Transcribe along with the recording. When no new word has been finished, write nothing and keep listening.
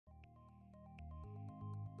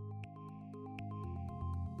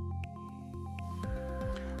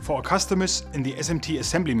For our customers in the SMT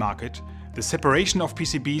assembly market, the separation of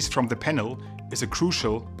PCBs from the panel is a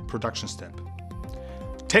crucial production step.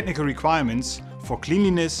 Technical requirements for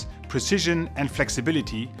cleanliness, precision and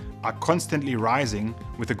flexibility are constantly rising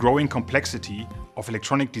with the growing complexity of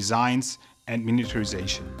electronic designs and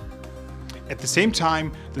miniaturization. At the same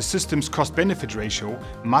time, the system's cost-benefit ratio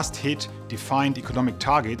must hit defined economic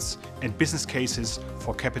targets and business cases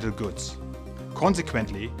for capital goods.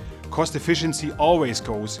 Consequently, cost efficiency always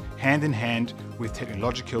goes hand in hand with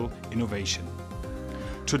technological innovation.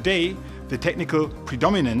 Today, the technical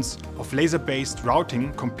predominance of laser-based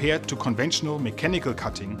routing compared to conventional mechanical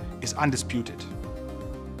cutting is undisputed.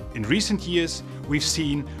 In recent years, we've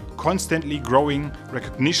seen constantly growing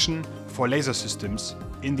recognition for laser systems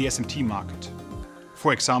in the SMT market.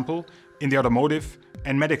 For example, in the automotive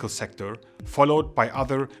and medical sector, followed by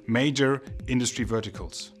other major industry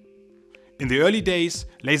verticals. In the early days,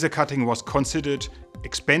 laser cutting was considered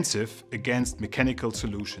expensive against mechanical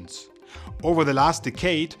solutions. Over the last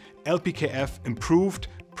decade, LPKF improved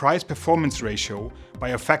price-performance ratio by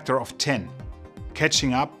a factor of 10,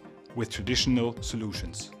 catching up with traditional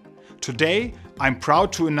solutions. Today, I'm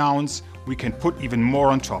proud to announce we can put even more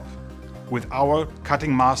on top with our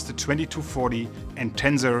CuttingMaster 2240 and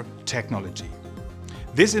Tensor Technology.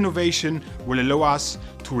 This innovation will allow us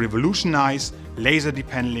to revolutionize laser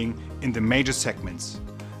depaneling in the major segments,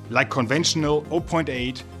 like conventional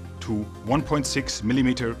 0.8 to 1.6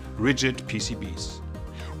 mm rigid PCBs.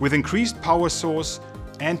 With increased power source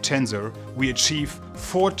and Tensor, we achieve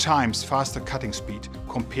 4 times faster cutting speed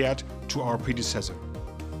compared to our predecessor.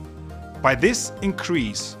 By this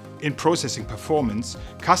increase in processing performance,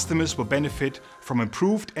 customers will benefit from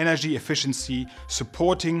improved energy efficiency,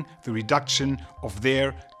 supporting the reduction of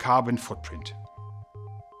their carbon footprint.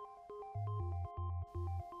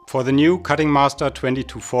 For the new CuttingMaster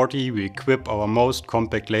 2240, we equip our most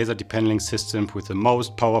compact laser depaneling system with the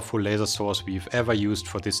most powerful laser source we've ever used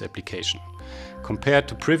for this application. Compared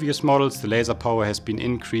to previous models, the laser power has been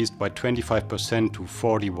increased by 25% to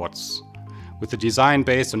 40 watts. With the design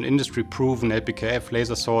based on industry-proven LPKF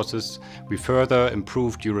laser sources, we further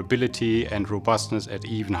improve durability and robustness at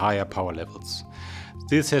even higher power levels.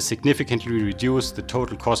 This has significantly reduced the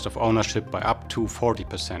total cost of ownership by up to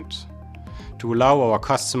 40%. To allow our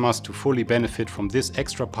customers to fully benefit from this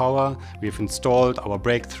extra power, we have installed our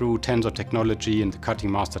breakthrough Tensor Technology in the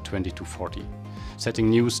CuttingMaster 2240,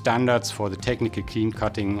 setting new standards for the technical clean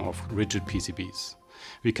cutting of rigid PCBs.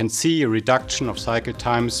 We can see a reduction of cycle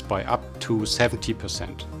times by up to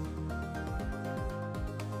 70%.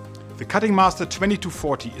 The CuttingMaster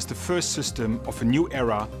 2240 is the first system of a new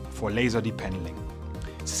era for laser depaneling.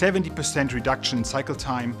 70% reduction in cycle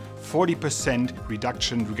time, 40%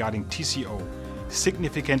 reduction regarding TCO,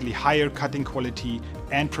 significantly higher cutting quality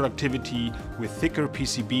and productivity with thicker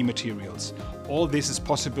PCB materials. All this is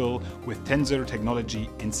possible with Tensor Technology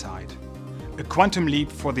inside. A quantum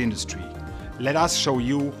leap for the industry. Let us show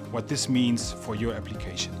you what this means for your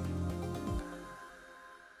application.